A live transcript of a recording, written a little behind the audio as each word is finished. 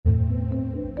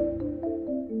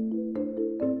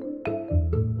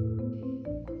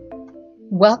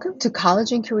Welcome to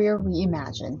College and Career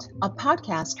Reimagined, a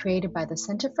podcast created by the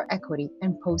Center for Equity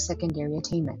and Post-Secondary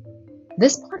Attainment.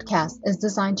 This podcast is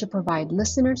designed to provide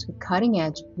listeners with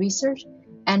cutting-edge research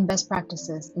and best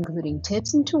practices, including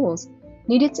tips and tools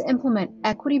needed to implement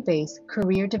equity-based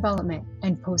career development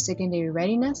and post-secondary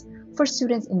readiness for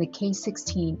students in the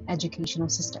K-16 educational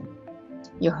system.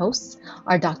 Your hosts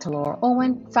are Dr. Laura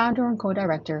Owen, founder and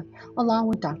co-director, along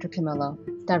with Dr. Camillo,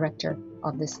 director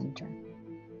of the center.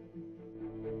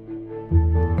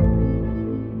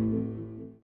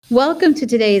 Welcome to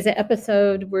today's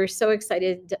episode. We're so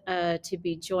excited to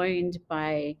be joined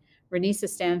by Renisa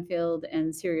Stanfield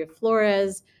and Siria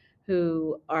Flores,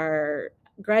 who are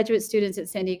graduate students at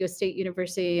San Diego State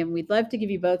University. And we'd love to give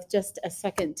you both just a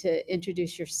second to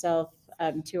introduce yourself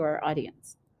to our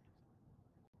audience.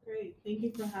 Great. Thank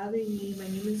you for having me. My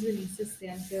name is Renisa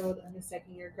Stanfield. I'm a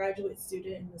second-year graduate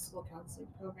student in the school counseling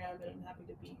program, and I'm happy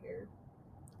to be here.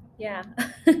 Yeah.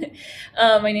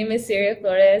 My name is Siria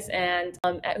Flores, and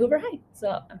I'm at Hoover High,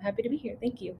 so I'm happy to be here.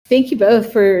 Thank you. Thank you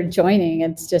both for joining.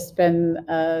 It's just been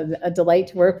a delight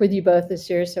to work with you both this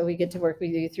year. So we get to work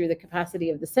with you through the capacity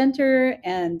of the center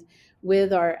and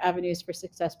with our Avenues for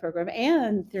Success program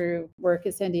and through work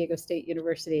at San Diego State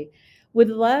University. Would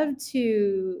love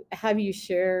to have you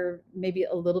share maybe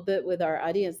a little bit with our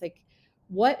audience, like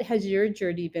what has your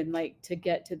journey been like to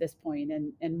get to this point,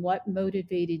 and what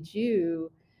motivated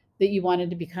you that you wanted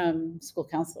to become school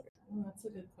counselor? Oh, that's a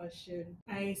good question.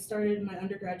 I started my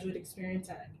undergraduate experience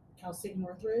at Cal State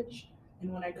Northridge,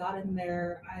 and when I got in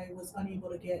there, I was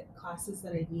unable to get classes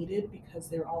that I needed because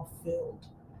they were all filled.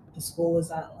 The school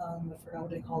was at, I forgot what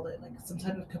they called it, like some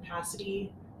type of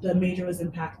capacity. The major was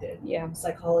impacted,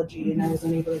 psychology, and I was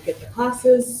unable to get the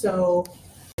classes. So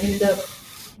I ended up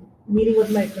meeting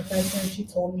with my professor, and she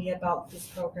told me about this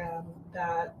program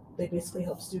that they basically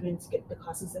help students get the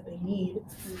classes that they need.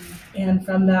 And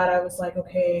from that, I was like,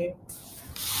 okay,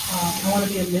 I want to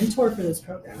be a mentor for this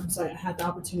program. So I had the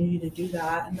opportunity to do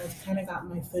that, and that's kind of got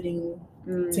my footing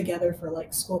together for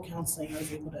like school counseling. I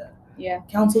was able to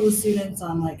counsel the students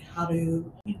on like how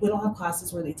to, we don't have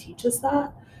classes where they teach us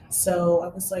that. So I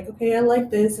was like, okay, I like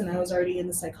this. And I was already in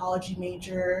the psychology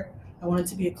major. I wanted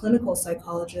to be a clinical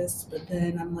psychologist, but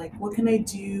then I'm like, what can I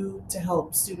do to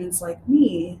help students like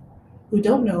me who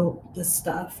don't know this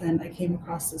stuff? And I came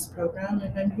across this program,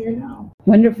 and I'm here now.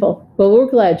 Wonderful. Well, we're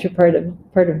glad you're part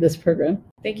of this program.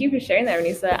 Thank you for sharing that,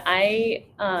 Renisa. I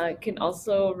can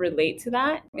also relate to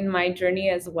that in my journey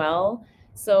as well.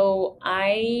 So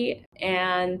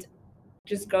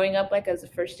just growing up like as a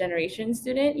first generation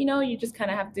student, you just kind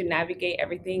of have to navigate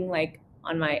everything like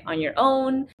on your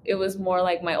own. It was more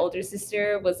like my older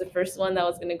sister was the first one that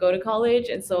was going to go to college,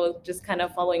 and so just kind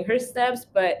of following her steps.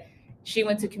 But she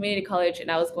went to community college, and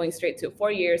I was going straight to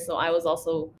 4 years. So I was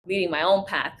also leading my own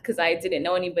path because I didn't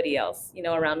know anybody else,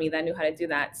 around me that knew how to do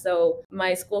that. So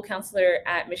my school counselor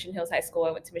at Mission Hills High School,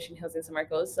 I went to Mission Hills in San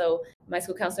Marcos. So my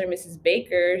school counselor, Mrs.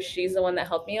 Baker, she's the one that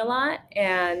helped me a lot.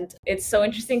 And it's so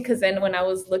interesting because then when I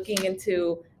was looking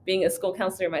into being a school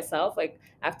counselor myself, like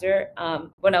after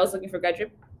when I was looking for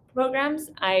graduate programs,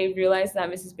 I realized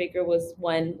that Mrs. Baker was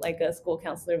won like a school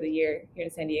counselor of the year here in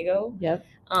San Diego. Yep.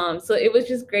 So it was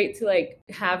just great to like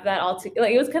have that all together.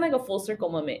 Like it was kind of like a full circle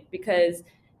moment because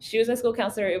she was my school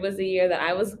counselor. It was the year that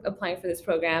I was applying for this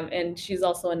program, and she's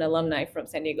also an alumni from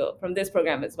San Diego from this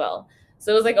program as well.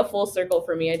 So it was like a full circle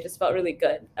for me. I just felt really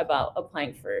good about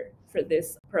applying for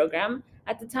this program.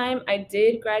 At the time, I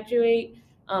did graduate.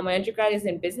 My undergrad is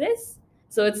in business.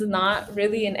 So it's not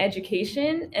really an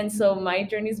education. And so my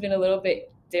journey's been a little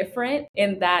bit different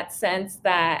in that sense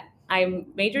that I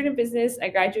majored in business. I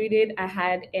graduated. I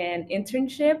had an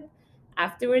internship.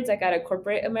 Afterwards, I got a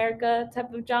corporate America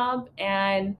type of job,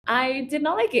 and I did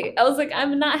not like it. I was like,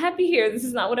 I'm not happy here. This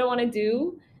is not what I want to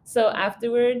do. So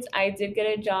afterwards, I did get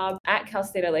a job at Cal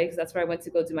State LA because that's where I went to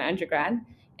go do my undergrad.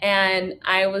 And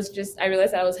I realized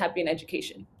that I was happy in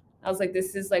education. I was like,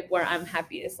 this is like where I'm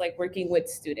happiest, like working with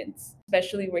students,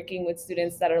 especially working with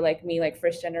students that are like me, like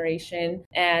first generation,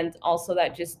 and also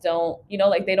that just don't,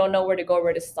 like they don't know where to go,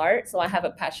 where to start. So I have a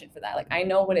passion for that. Like I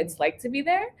know what it's like to be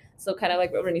there. So kind of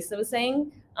like what Renisa was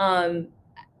saying.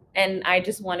 And I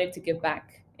just wanted to give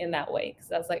back in that way.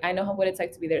 Because I was like, I know what it's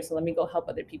like to be there. So let me go help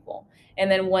other people.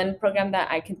 And then one program that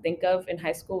I can think of in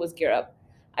high school was Gear Up.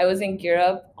 I was in Gear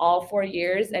Up all 4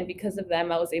 years, and because of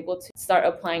them, I was able to start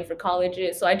applying for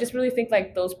colleges. So I just really think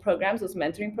like those programs, those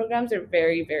mentoring programs are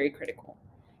very, very critical.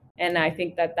 And I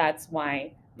think that that's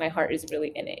why my heart is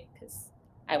really in it, because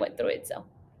I went through it. So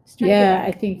yeah,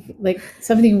 I think like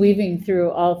something weaving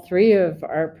through all three of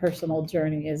our personal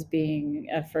journey is being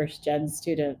a first gen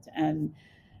student and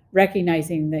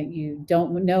recognizing that you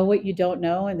don't know what you don't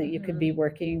know, and that you could be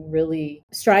working really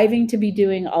striving to be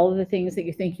doing all of the things that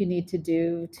you think you need to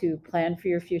do to plan for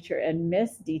your future and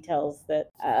miss details that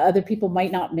other people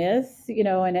might not miss,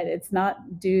 and it's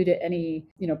not due to any,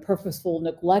 purposeful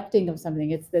neglecting of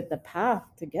something. It's that the path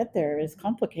to get there is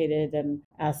complicated and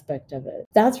aspect of it.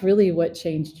 That's really what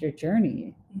changed your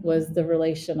journey, was the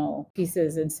relational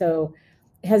pieces. And so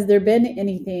has there been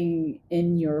anything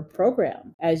in your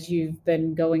program as you've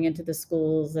been going into the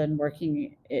schools and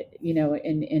working,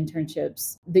 in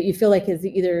internships, that you feel like has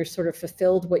either sort of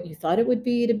fulfilled what you thought it would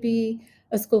be to be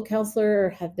a school counselor, or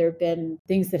have there been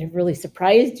things that have really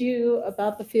surprised you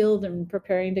about the field and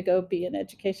preparing to go be in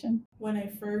education? When I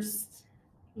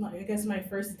guess my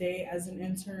first day as an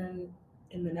intern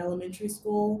in an elementary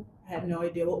school, I had no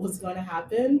idea what was going to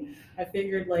happen. I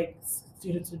figured like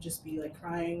students would just be like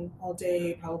crying all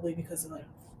day, probably because of like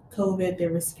COVID. They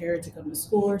were scared to come to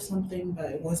school or something, but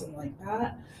it wasn't like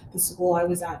that. The school I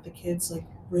was at, the kids like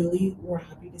really were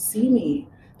happy to see me.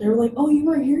 They were like, "Oh, you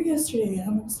weren't here yesterday."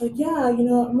 And I was like, "Yeah,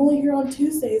 I'm only here on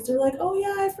Tuesdays." They're like, "Oh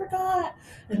yeah, I forgot."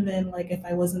 And then like if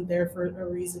I wasn't there for a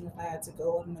reason, if I had to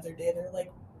go on another day, they're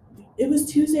like, "It was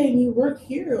Tuesday and you weren't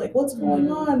here. Like, what's going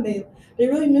on?" They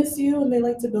really miss you, and they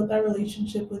like to build that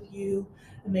relationship with you,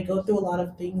 and they go through a lot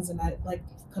of things. And I like,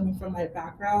 coming from my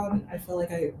background, I feel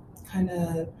like I kind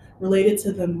of related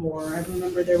to them more. I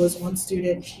remember there was one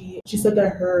student, she said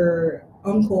that her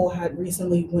uncle had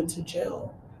recently went to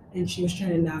jail, and she was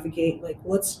trying to navigate like,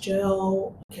 what's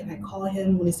jail? Can I call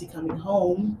him? When is he coming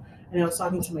home? And I was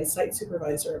talking to my site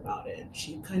supervisor about it.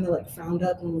 She kind of like frowned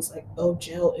up and was like, "Oh,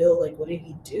 jail, ill, like what did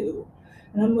he do?"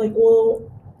 And I'm like, well,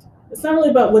 it's not really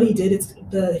about what he did, it's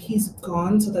he's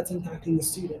gone, so that's impacting the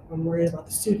student. I'm worried about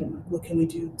the student. Like, what can we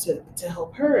do to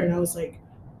help her? And I was like,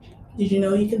 did you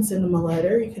know you can send them a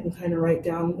letter? You can kind of write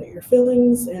down what your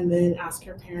feelings and then ask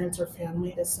your parents or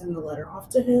family to send the letter off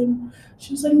to him.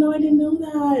 She was like, "No, I didn't know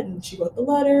that." And she wrote the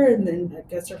letter, and then I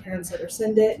guess her parents let her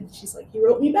send it. And she's like, "He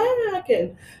wrote me back."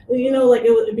 And, like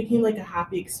it became like a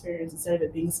happy experience instead of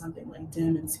it being something like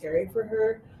dim and scary for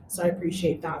her. So I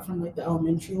appreciate that from like the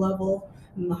elementary level.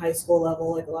 And the high school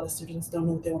level, like a lot of students don't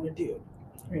know what they want to do.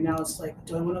 Right now it's like,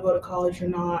 do I want to go to college or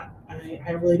not?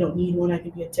 I really don't need one. I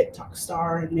can be a TikTok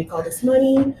star and make all this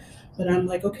money. But I'm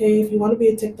like, okay, if you want to be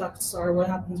a TikTok star, what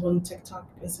happens when TikTok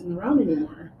isn't around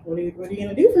anymore? What are you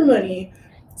gonna do for money?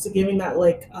 So giving that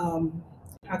like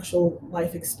actual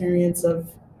life experience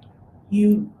of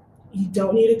you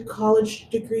don't need a college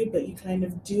degree, but you kind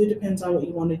of do. It depends on what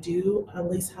you want to do.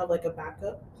 At least have like a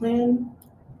backup plan.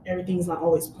 Everything's not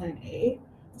always plan A.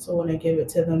 So when I give it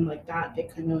to them like that, they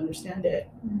kind of understand it.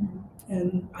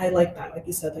 And I like that, like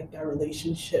you said, like that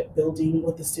relationship building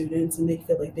with the students, and they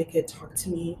feel like they could talk to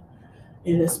me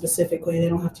in a specific way. They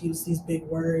don't have to use these big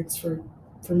words for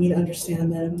me to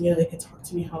understand them. They could talk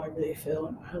to me however they feel,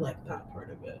 and I like that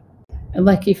part of it. And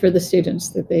lucky for the students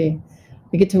that they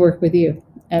get to work with you,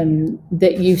 and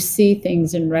that you see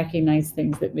things and recognize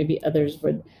things that maybe others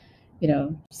would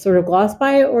sort of gloss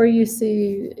by, or you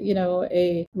see,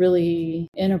 a really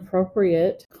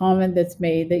inappropriate comment that's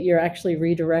made that you're actually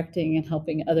redirecting and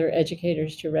helping other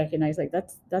educators to recognize, like,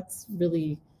 that's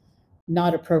really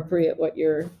not appropriate what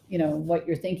you're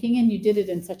thinking. And you did it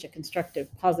in such a constructive,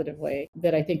 positive way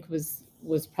that I think was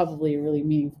probably a really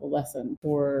meaningful lesson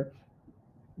for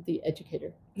the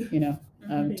educator,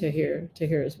 to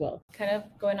hear as well. Kind of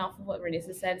going off of what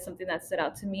Renisa said, something that stood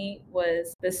out to me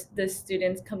was the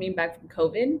students coming back from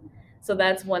COVID. So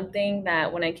that's one thing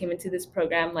that when I came into this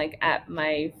program, at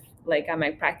my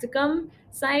practicum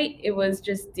site, it was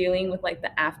just dealing with like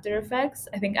the after effects.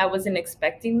 I think I wasn't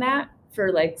expecting that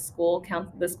for like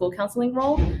the school counseling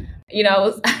role. I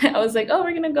was like, oh,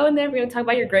 we're gonna go in there, we're gonna talk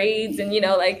about your grades and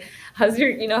how's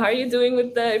your how are you doing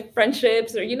with the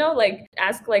friendships, or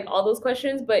ask like all those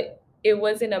questions. But it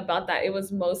wasn't about that. It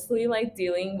was mostly like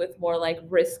dealing with more like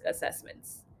risk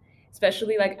assessments,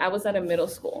 especially like I was at a middle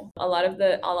school. A lot of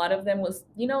them was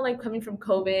coming from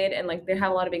COVID, and like they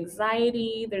have a lot of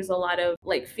anxiety. There's a lot of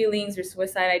like feelings or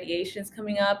suicide ideations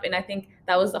coming up, and I think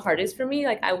that was the hardest for me.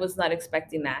 Like I was not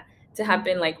expecting that to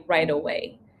happen like right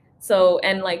away.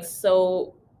 And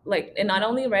not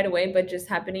only right away, but just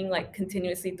happening like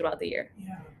continuously throughout the year.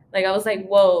 Yeah. Like I was like,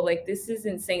 whoa, like this is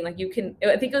insane. Like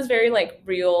I think it was very like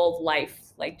real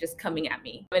life, like just coming at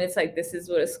me. And it's like, this is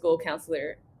what a school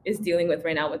counselor is dealing with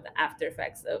right now with the after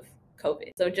effects of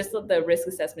COVID. So just the risk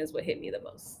assessment is what hit me the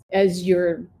most. As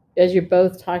you're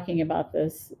both talking about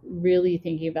this, really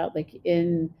thinking about like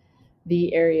in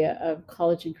the area of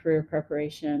college and career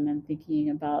preparation and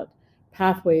thinking about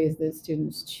pathways that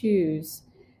students choose,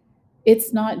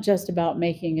 it's not just about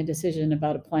making a decision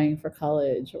about applying for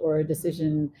college or a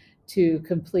decision to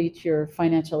complete your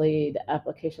financial aid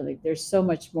application. Like, there's so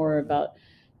much more about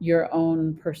your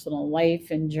own personal life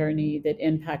and journey that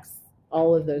impacts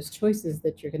all of those choices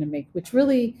that you're going to make, which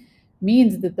really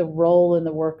means that the role and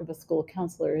the work of a school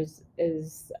counselor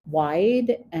is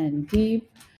wide and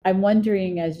deep. I'm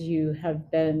wondering, as you have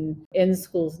been in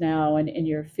schools now and in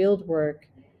your field work,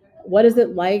 what is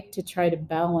it like to try to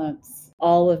balance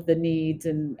all of the needs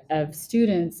and of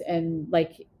students and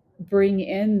like bring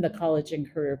in the college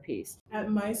and career piece? At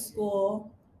my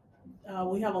school,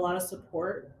 we have a lot of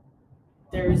support.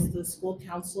 There's the school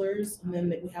counselors, and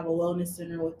then we have a wellness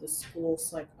center with the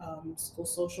schools, like school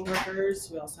social workers.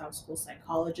 We also have school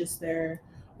psychologists there.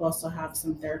 We also have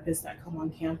some therapists that come on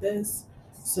campus.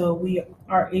 So we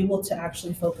are able to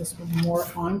actually focus more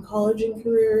on college and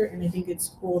career. And I think it's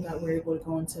cool that we're able to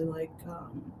go into like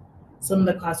some of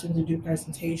the classrooms and do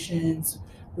presentations.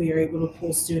 We are able to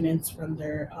pull students from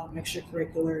their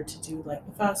extracurricular to do like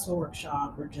the FAFSA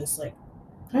workshop, or just like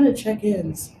kind of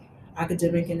check-ins,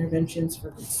 academic interventions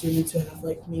for students who have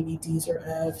like maybe D's or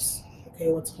F's.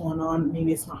 Okay, what's going on?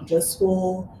 Maybe it's not just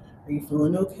school. Are you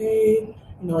feeling okay?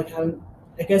 You know, like having,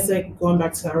 I guess, like going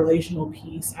back to that relational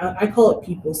piece. I call it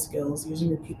people skills, using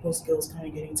your people skills, kind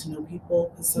of getting to know people,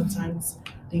 because sometimes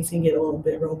things can get a little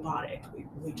bit robotic.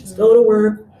 We just go to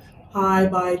work, hi,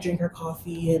 bye, drink our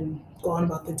coffee, and go on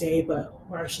about the day, but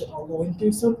we're actually all going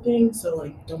through something. So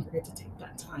like, don't forget to take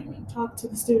that time and talk to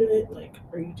the student. Like,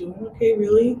 are you doing okay,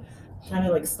 really? Kind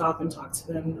of like stop and talk to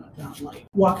them, not like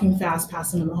walking fast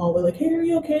past them in the hallway, like, hey, are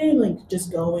you okay? And like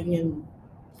just going and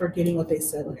forgetting what they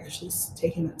said, like actually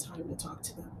taking that time to talk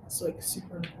to them. It's like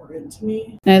super important to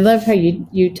me. And I love how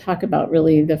you talk about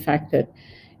really the fact that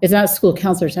it's not school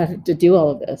counselors have to do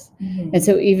all of this. Mm-hmm. And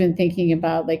so even thinking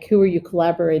about like, who are you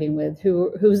collaborating with?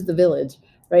 Who's the village,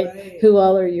 right? Right. Who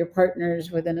all are your partners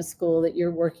within a school that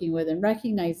you're working with, and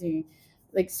recognizing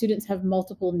like students have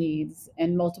multiple needs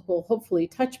and multiple, hopefully,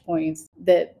 touch points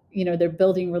that, you know, they're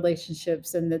building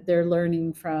relationships and that they're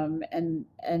learning from. And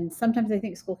sometimes I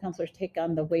think school counselors take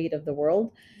on the weight of the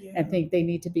world and think they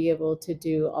need to be able to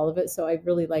do all of it. So I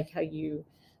really like how you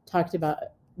talked about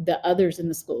the others in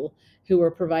the school who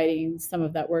are providing some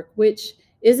of that work, which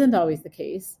isn't always the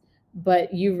case,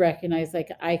 but you recognize,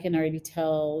 like, I can already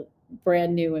tell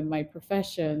brand new in my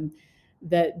profession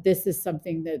that this is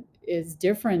something that is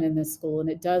different in this school, and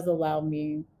it does allow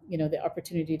me, you know, the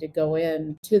opportunity to go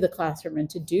in to the classroom and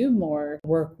to do more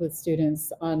work with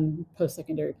students on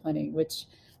post-secondary planning, which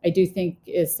I do think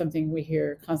is something we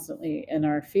hear constantly in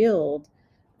our field.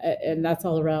 And that's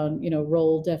all around, you know,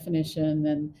 role definition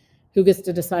and who gets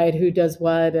to decide who does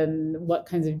what and what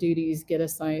kinds of duties get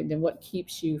assigned and what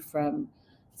keeps you from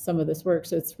some of this work.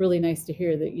 So it's really nice to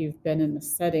hear that you've been in a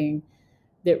setting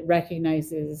that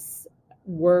recognizes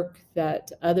work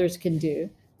that others can do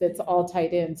that's all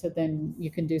tied in, so then you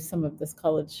can do some of this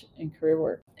college and career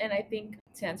work. And I think,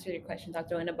 to answer your question,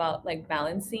 Dr. Owen, about like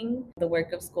balancing the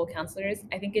work of school counselors,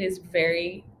 I think it's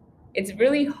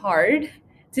really hard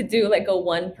to do like a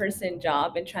one-person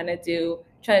job and try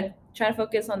to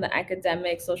focus on the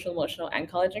academic, social, emotional, and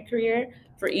college and career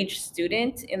for each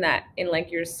student in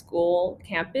like your school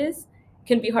campus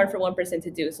can be hard for one person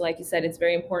to do. So like you said, it's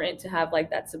very important to have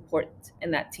like that support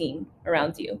and that team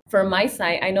around you. For my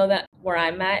site, I know that where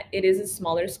I'm at, it is a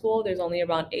smaller school. There's only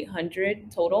around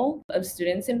 800 total of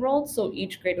students enrolled. So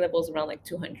each grade level is around like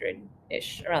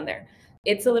 200-ish, around there.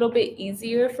 It's a little bit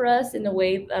easier for us in the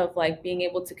way of like being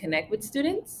able to connect with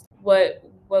students. What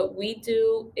we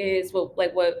do is what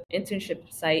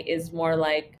internship site is more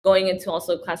like going into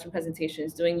also classroom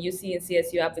presentations, doing UC and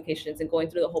CSU applications, and going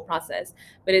through the whole process.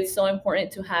 But it's so important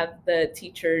to have the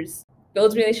teachers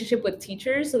build relationship with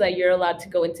teachers so that you're allowed to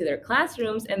go into their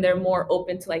classrooms and they're more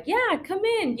open to like, yeah, come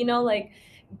in, you know, like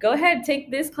go ahead,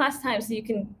 take this class time so you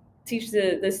can teach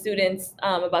the students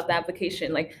about the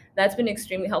application. Like that's been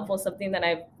extremely helpful. Something that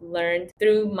I've learned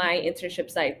through my internship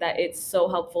site, that it's so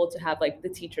helpful to have like the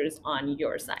teachers on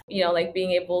your side, you know, like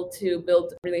being able to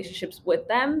build relationships with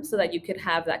them so that you could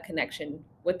have that connection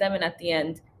with them. And at the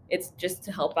end, it's just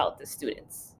to help out the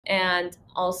students. And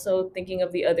also thinking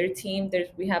of the other team,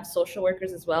 we have social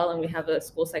workers as well, and we have a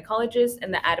school psychologist,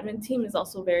 and the admin team is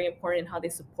also very important in how they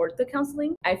support the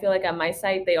counseling. I feel like at my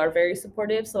site, they are very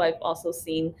supportive. So I've also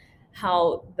seen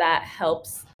how that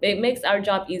helps. It makes our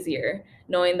job easier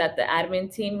knowing that the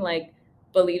admin team like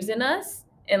believes in us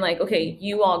and like, okay,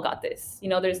 you all got this. You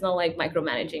know, there's no like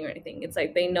micromanaging or anything. It's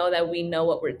like they know that we know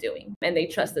what we're doing and they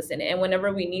trust us in it. And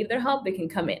whenever we need their help, they can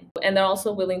come in. And they're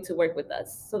also willing to work with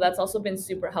us. So that's also been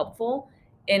super helpful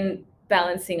in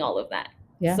balancing all of that.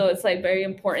 Yeah. So it's like very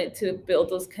important to build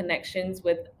those connections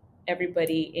with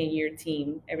everybody in your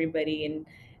team, everybody in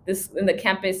the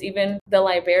campus, even the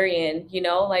librarian,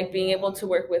 like being able to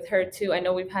work with her too. I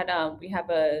know we have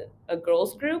a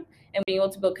girls group, and being able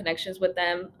to build connections with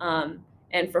them,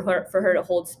 and for her to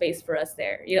hold space for us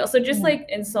there, so just like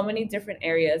in so many different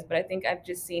areas. But I think I've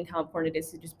just seen how important it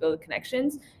is to just build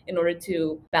connections in order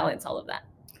to balance all of that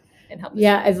and help.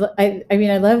 Yeah, I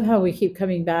mean, I love how we keep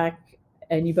coming back,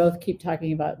 and you both keep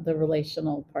talking about the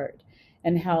relational part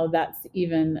and how that's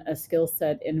even a skill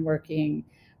set in working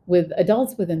with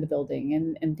adults within the building,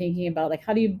 and thinking about like,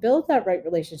 how do you build that right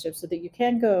relationship so that you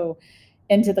can go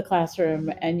into the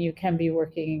classroom and you can be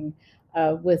working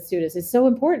with students. It's so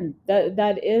important.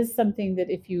 That is something that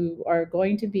if you are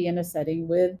going to be in a setting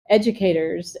with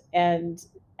educators, and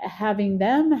having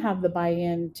them have the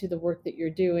buy-in to the work that you're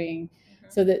doing,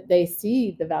 so that they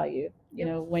see the value,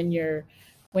 when you're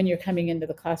coming into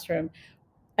the classroom.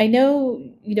 I know,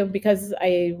 because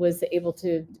I was able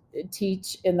to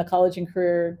teach in the college and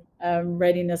career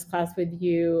readiness class with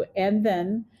you, and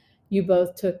then you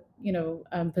both took,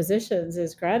 positions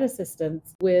as grad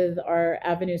assistants with our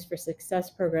Avenues for Success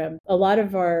program. A lot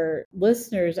of our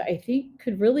listeners, I think,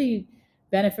 could really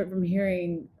benefit from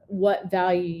hearing what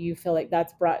value you feel like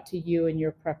that's brought to you in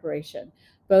your preparation,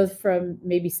 both from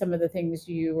maybe some of the things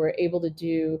you were able to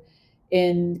do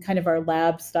in kind of our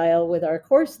lab style with our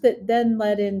course, that then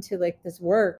led into like this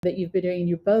work that you've been doing.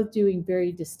 You're both doing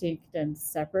very distinct and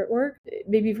separate work.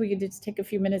 Maybe if we could just take a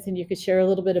few minutes and you could share a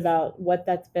little bit about what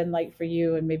that's been like for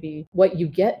you, and maybe what you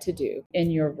get to do in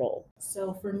your role.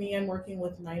 So for me, I'm working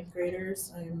with ninth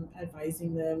graders. I'm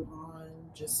advising them on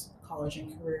just college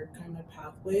and career kind of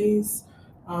pathways.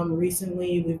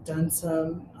 Recently, we've done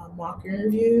some mock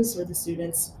interviews where the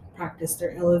students practice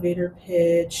their elevator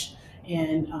pitch,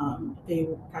 and they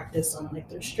will practice on like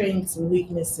their strengths and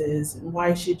weaknesses and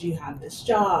why should you have this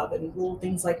job and little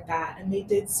things like that. And they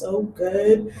did so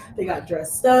good. They got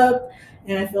dressed up,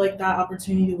 and I feel like that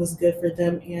opportunity was good for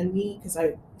them and me, because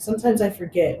sometimes I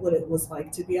forget what it was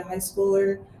like to be a high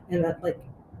schooler, and that like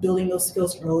building those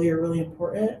skills early are really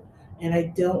important. And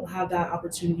I don't have that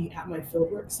opportunity at my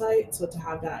fieldwork site, so to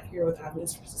have that here with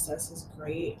Avenues for Success is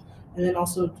great. And then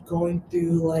also going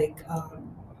through like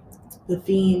the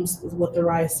themes with what the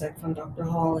Rise Sec from Dr.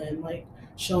 Holland, like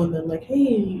showing them like, hey,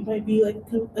 you might be like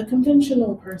a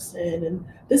conventional person, and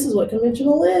this is what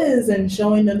conventional is, and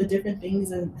showing them the different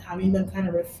things and having them kind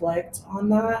of reflect on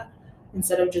that,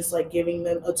 instead of just like giving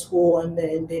them a tool and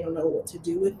then they don't know what to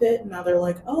do with it. Now they're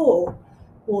like, oh,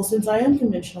 well, since I am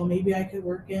conventional, maybe I could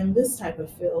work in this type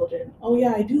of field, and oh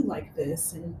yeah, I do like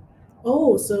this. And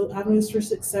oh, so Avenues for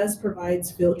Success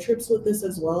provides field trips with this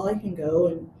as well. I can go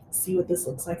and see what this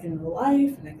looks like in real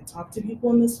life, and I can talk to people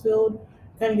in this field.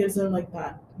 Kind of gives them like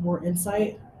that more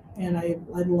insight, and I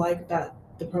like that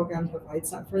the program provides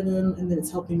that for them, and then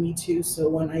it's helping me too. So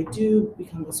when I do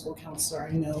become a school counselor,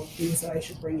 I know things that I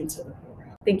should bring into the program.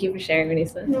 Thank you for sharing,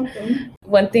 Renisa. Okay.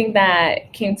 One thing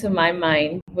that came to my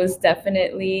mind was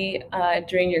definitely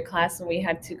during your class when we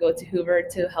had to go to Hoover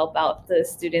to help out the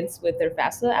students with their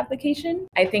FAFSA application.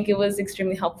 I think it was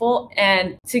extremely helpful,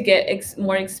 and to get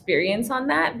more experience on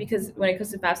that, because when it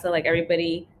comes to FAFSA, like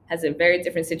everybody has a very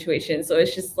different situation. So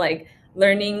it's just like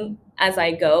learning as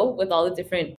I go with all the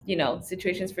different,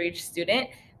 situations for each student.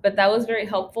 But that was very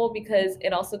helpful because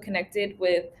it also connected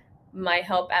with my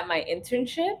help at my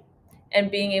internship, and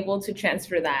being able to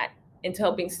transfer that into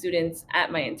helping students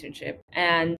at my internship.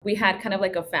 And we had kind of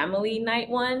like a family night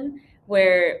one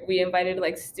where we invited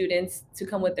like students to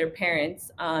come with their parents,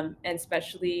 and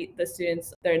especially the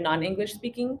students, they're non-English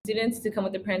speaking students, to come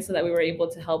with their parents, so that we were able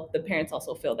to help the parents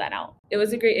also fill that out. It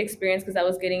was a great experience because I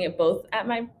was getting it both at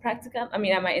my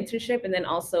at my internship, and then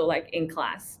also like in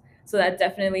class. So that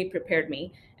definitely prepared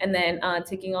me. And then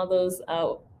taking all those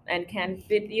and canned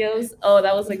videos. Oh,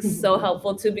 that was like so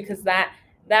helpful too, because that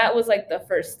was like the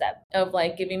first step of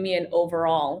like giving me an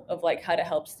overall of like how to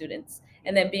help students,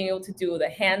 and then being able to do the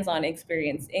hands-on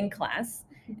experience in class,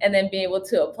 and then being able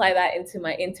to apply that into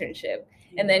my internship.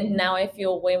 And then now I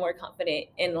feel way more confident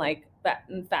in like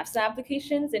FAFSA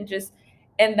applications,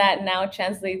 and that now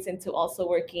translates into also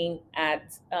working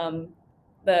at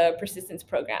the persistence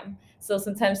program. So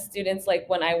sometimes students, like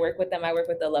when I work with them, I work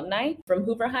with alumni from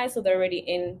Hoover High, so they're already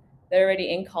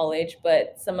in college.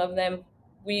 But some of them,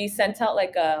 we sent out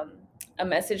like a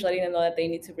message letting them know that they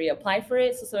need to reapply for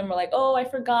it. So some of them were like, oh, I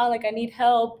forgot, like I need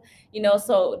help,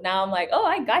 So now I'm like, oh,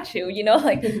 I got you,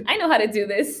 like I know how to do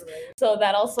this. So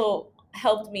that also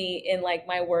helped me in like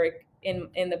my work in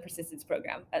the persistence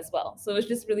program as well. So it was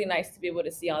just really nice to be able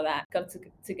to see all that come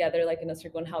together like in a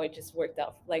circle, and how it just worked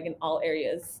out like in all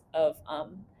areas of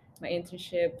my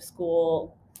internship,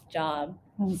 school, job.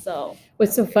 So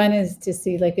what's so fun is to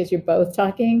see, like, as you're both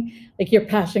talking, like your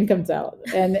passion comes out,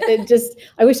 and it just,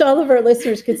 I wish all of our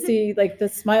listeners could see like the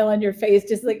smile on your face,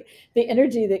 just like the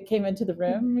energy that came into the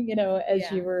room,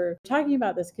 as you were talking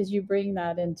about this, because you bring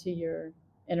that into your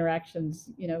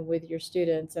interactions, with your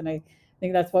students. And I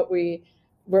think that's what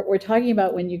we're talking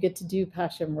about when you get to do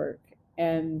passion work,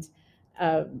 and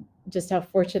just how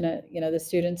fortunate, the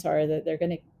students are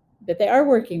that that they are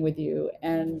working with you.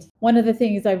 And one of the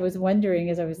things I was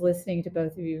wondering as I was listening to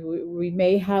both of you, we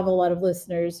may have a lot of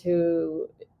listeners who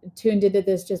tuned into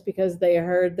this just because they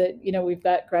heard that, we've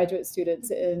got graduate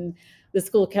students in the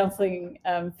school counseling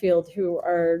field who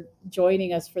are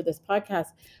joining us for this podcast.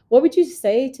 What would you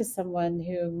say to someone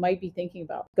who might be thinking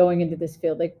about going into this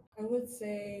field? Like, I would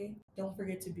say, don't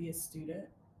forget to be a student,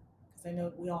 because I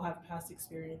know we all have past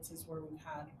experiences where we've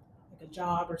had like a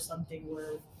job or something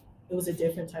where it was a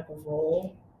different type of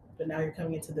role, but now you're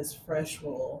coming into this fresh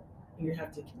role and you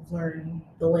have to learn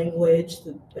the language,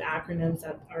 the acronyms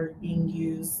that are being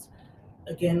used.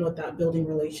 Again, with that, building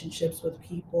relationships with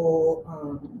people,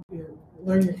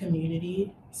 learn your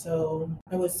community. So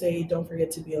I would say, don't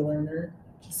forget to be a learner.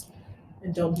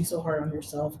 And don't be so hard on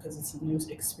yourself, because it's a new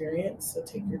experience. So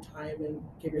take your time and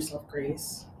give yourself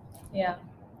grace. Yeah,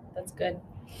 that's good.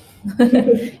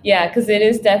 Yeah, because it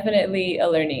is definitely a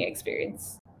learning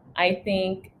experience. I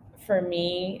think for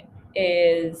me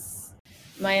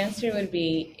my answer would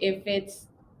be, if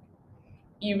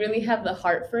you really have the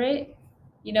heart for it,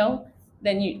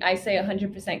 then I say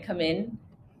 100% come in.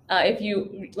 If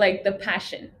you like the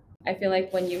passion, I feel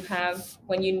like when you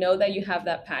know that you have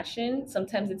that passion,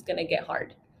 sometimes it's gonna get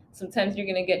hard. Sometimes you're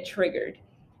gonna get triggered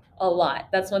a lot.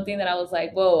 That's one thing that I was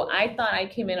like, whoa, I thought I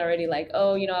came in already like,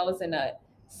 oh, I was in a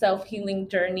self-healing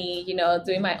journey,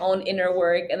 doing my own inner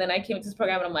work. And then I came into this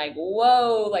program and I'm like,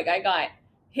 whoa, like I got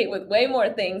hit with way more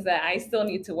things that I still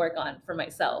need to work on for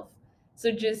myself. So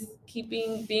just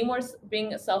being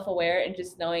self-aware, and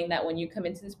just knowing that when you come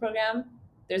into this program,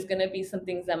 there's going to be some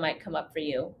things that might come up for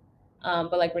you.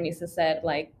 But like Renisa said,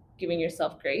 like giving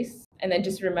yourself grace, and then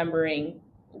just remembering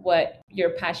what your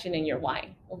passion and your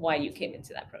why you came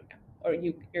into that program, or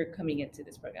you're coming into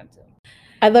this program too.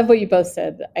 I love what you both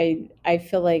said. I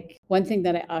feel like one thing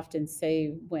that I often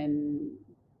say when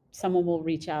someone will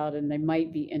reach out and they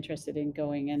might be interested in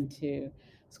going into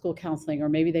school counseling, or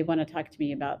maybe they want to talk to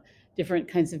me about different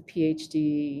kinds of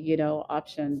PhD,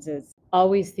 options, is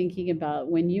always thinking about,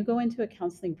 when you go into a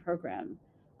counseling program,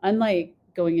 unlike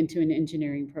going into an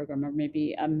engineering program or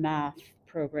maybe a math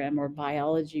program or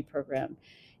biology program,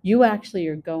 you actually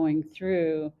are going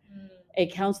through a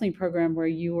counseling program where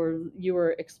you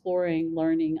were exploring,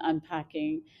 learning,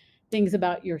 unpacking things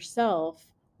about yourself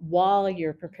while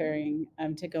you're preparing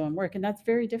to go and work. And that's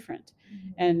very different,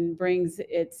 and brings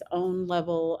its own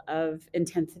level of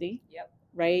intensity,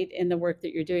 right, in the work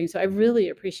that you're doing. So I really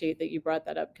appreciate that you brought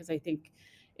that up, because I think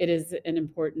it is an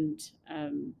important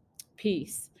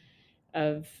piece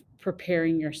of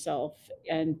preparing yourself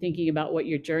and thinking about what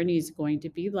your journey is going to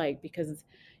be like, because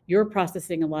you're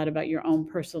processing a lot about your own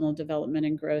personal development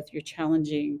and growth. You're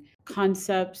challenging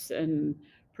concepts and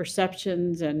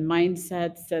perceptions and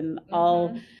mindsets and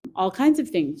all kinds of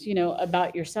things,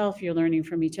 about yourself. You're learning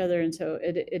from each other. And so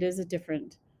it is a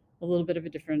little bit of a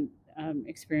different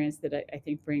experience that I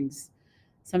think brings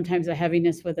sometimes a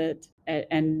heaviness with it.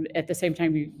 And at the same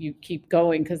time, you keep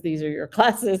going because these are your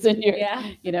classes and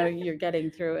you're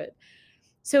getting through it.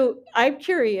 So I'm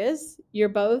curious, you're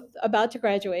both about to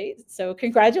graduate, so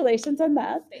congratulations on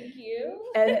that. Thank you.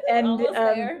 And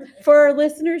for our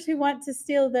listeners who want to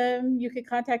steal them, you could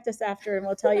contact us after and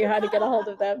we'll tell you how to get a hold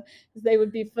of them, because they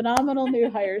would be phenomenal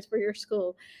new hires for your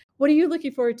school. What are you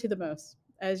looking forward to the most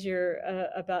as you're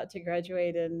about to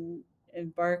graduate and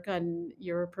embark on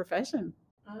your profession?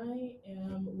 I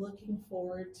am looking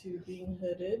forward to being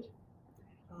hooded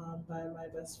by my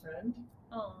best friend.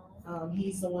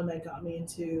 He's the one that got me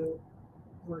into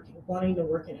wanting to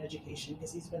work in education,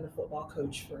 because he's been a football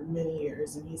coach for many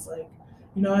years. And he's like,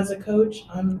 as a coach,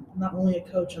 I'm not only a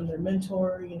coach, I'm their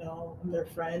mentor, I'm their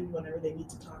friend whenever they need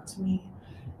to talk to me.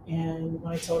 And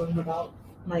when I told him about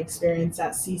my experience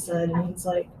at CSUN, and he's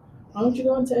like, why don't you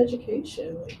go into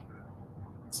education?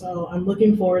 So I'm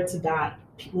looking forward to that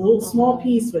little small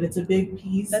piece, but it's a big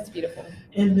piece. That's beautiful.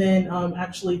 And then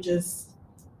actually just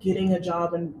getting a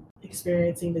job and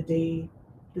experiencing the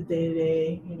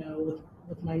day-to-day,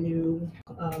 with my new,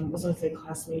 I was going to say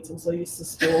classmates, I'm so used to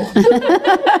school,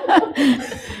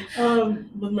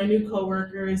 with my new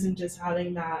coworkers, and just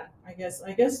having that, I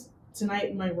guess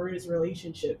tonight my word is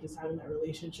relationship, just having that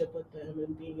relationship with them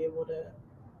and being able to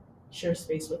share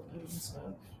space with them and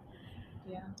stuff.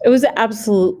 Yeah. It was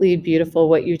absolutely beautiful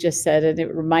what you just said. And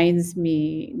it reminds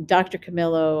me, Dr.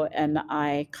 Camillo and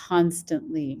I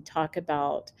constantly talk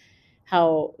about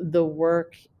how the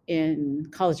work in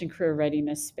college and career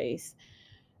readiness space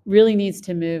really needs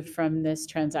to move from this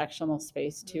transactional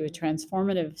space to a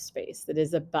transformative space that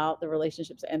is about the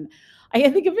relationships. And I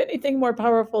can't think of anything more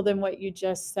powerful than what you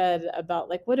just said about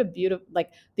like what a beautiful,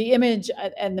 like the image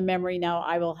and the memory now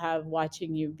I will have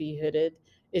watching you be hooded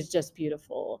is just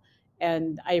beautiful.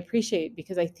 And I appreciate,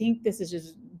 because I think this has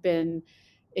just been,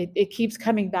 it keeps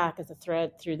coming back as a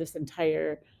thread through this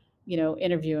entire,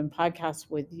 interview and podcast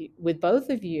with both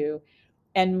of you.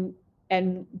 And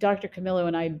Dr. Camillo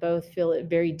and I both feel it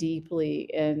very deeply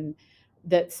in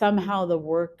that somehow the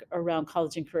work around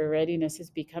college and career readiness has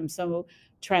become so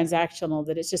transactional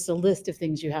that it's just a list of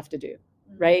things you have to do,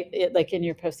 right? Like in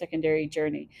your post-secondary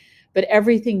journey. But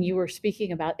everything you were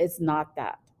speaking about is not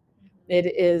that. It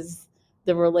is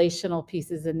the relational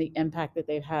pieces and the impact that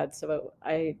they've had. So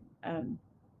I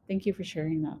thank you for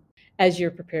sharing that. As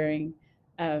you're preparing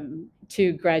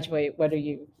to graduate, what are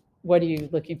you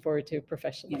looking forward to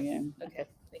professionally? Yes. Okay.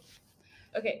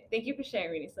 Okay, thank you for sharing,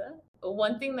 Renisa.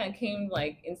 One thing that came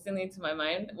like instantly into my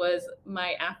mind was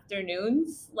my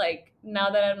afternoons. Like now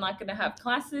that I'm not gonna have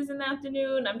classes in the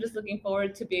afternoon, I'm just looking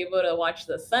forward to be able to watch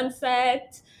the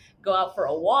sunset, go out for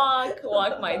a walk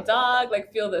my dog,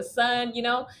 like feel the sun,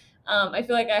 I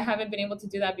feel like I haven't been able to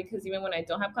do that because even when I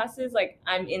don't have classes, like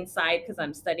I'm inside because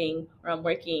I'm studying or I'm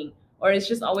working, or it's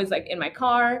just always like in my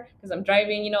car because I'm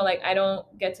driving, like I don't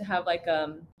get to have like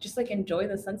just like enjoy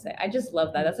the sunset. I just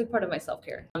love that. That's like part of my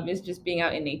self-care. Is just being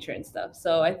out in nature and stuff.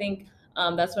 So I think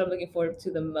that's what I'm looking forward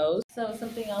to the most. So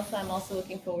something else I'm also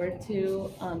looking forward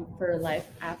to for life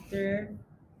after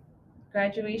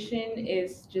graduation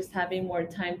is just having more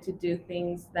time to do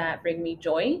things that bring me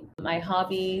joy, my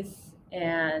hobbies,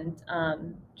 and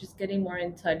just getting more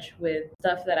in touch with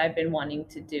stuff that I've been wanting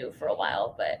to do for a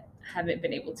while, but haven't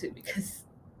been able to because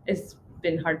it's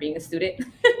been hard being a student.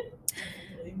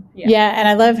 Yeah, and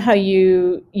I love how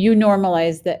you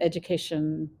normalize the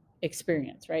education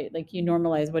experience, right? Like you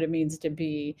normalize what it means to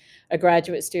be a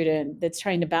graduate student that's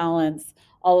trying to balance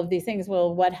all of these things.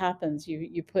 Well, what happens?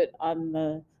 You put on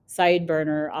the side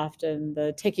burner often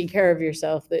the taking care of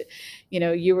yourself that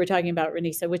you were talking about,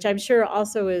 Renisa, which I'm sure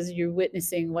also is you're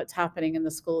witnessing what's happening in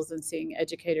the schools and seeing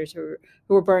educators who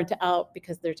are burnt out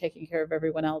because they're taking care of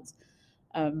everyone else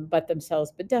but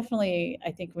themselves. But definitely,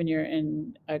 I think when you're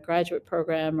in a graduate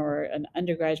program or an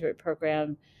undergraduate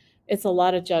program, it's a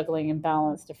lot of juggling and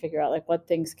balance to figure out like what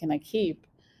things can I keep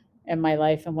in my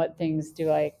life and what things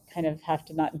do I kind of have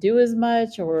to not do as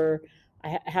much, or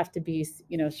I have to be,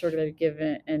 sort of a give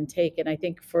and take. And I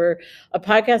think for a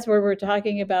podcast where we're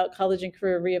talking about college and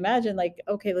career reimagined, like,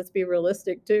 okay, let's be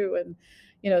realistic too. And,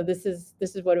 this is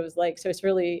what it was like. So it's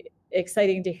really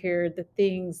exciting to hear the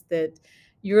things that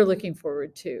you're looking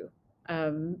forward to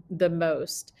the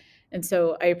most. And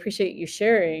so I appreciate you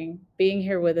being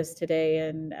here with us today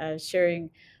and sharing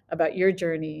about your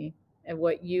journey and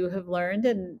what you have learned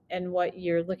and what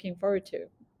you're looking forward to.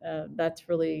 That's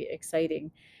really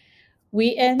exciting.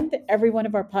 We end every one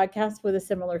of our podcasts with a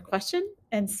similar question.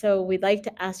 And so we'd like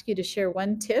to ask you to share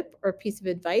one tip or piece of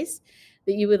advice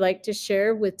that you would like to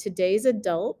share with today's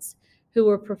adults who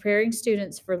are preparing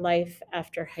students for life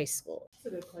after high school. That's a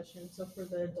good question. So for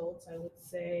the adults, I would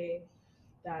say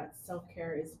that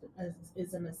self-care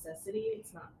is a necessity.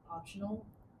 It's not optional.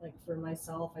 Like for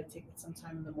myself, I take some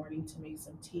time in the morning to make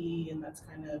some tea, and that's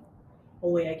kind of a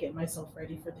way I get myself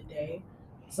ready for the day.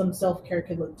 Some self-care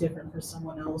could look different for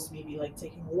someone else, maybe like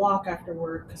taking a walk after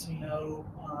work, because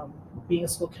being a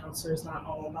school counselor is not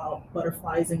all about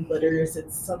butterflies and glitters.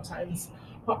 It's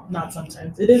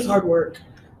it is hard work.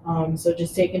 So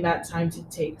just taking that time to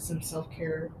take some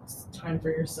self-care time for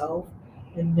yourself.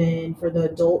 And then for the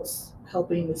adults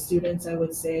helping the students, I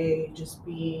would say just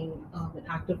being an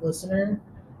active listener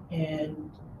and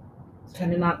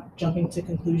kind of not jumping to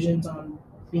conclusions on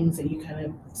things that you kind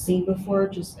of seen before.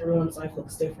 Just everyone's life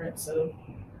looks different. So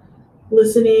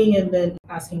listening and then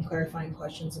asking clarifying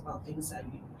questions about things that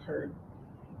you heard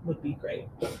would be great.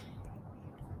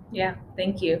 Yeah,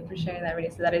 thank you for sharing that,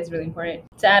 Renisa. That is really important.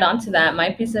 To add on to that,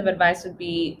 my piece of advice would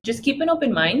be just keep an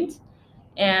open mind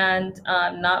and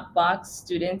not box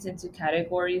students into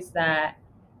categories that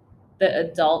the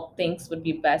adult thinks would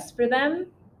be best for them,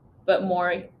 but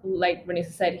more like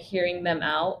Renisa said, hearing them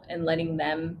out and letting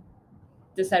them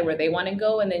decide where they want to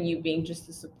go, and then you being just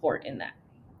the support in that.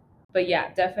 But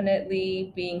yeah,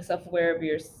 definitely being self-aware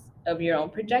of your own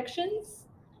projections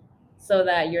so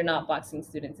that you're not boxing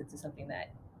students into something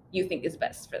that you think is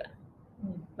best for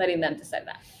them, letting them decide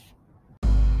that.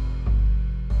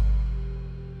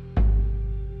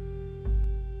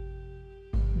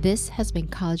 This has been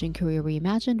College and Career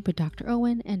Reimagined with Dr.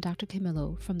 Owen and Dr.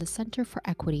 Camillo from the Center for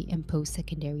Equity in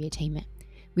Post-Secondary Attainment.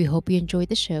 We hope you enjoyed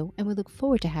the show, and we look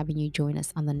forward to having you join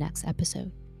us on the next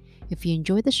episode. If you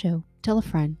enjoyed the show, tell a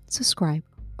friend, subscribe,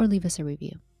 or leave us a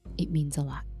review. It means a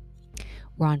lot.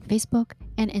 We're on Facebook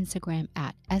and Instagram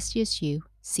at SDSU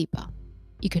CEPA.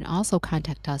 You can also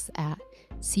contact us at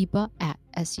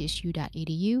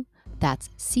cepa@sdsu.edu. That's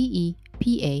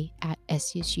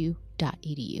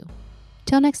CEPA@sdsu.edu.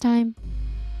 Till next time.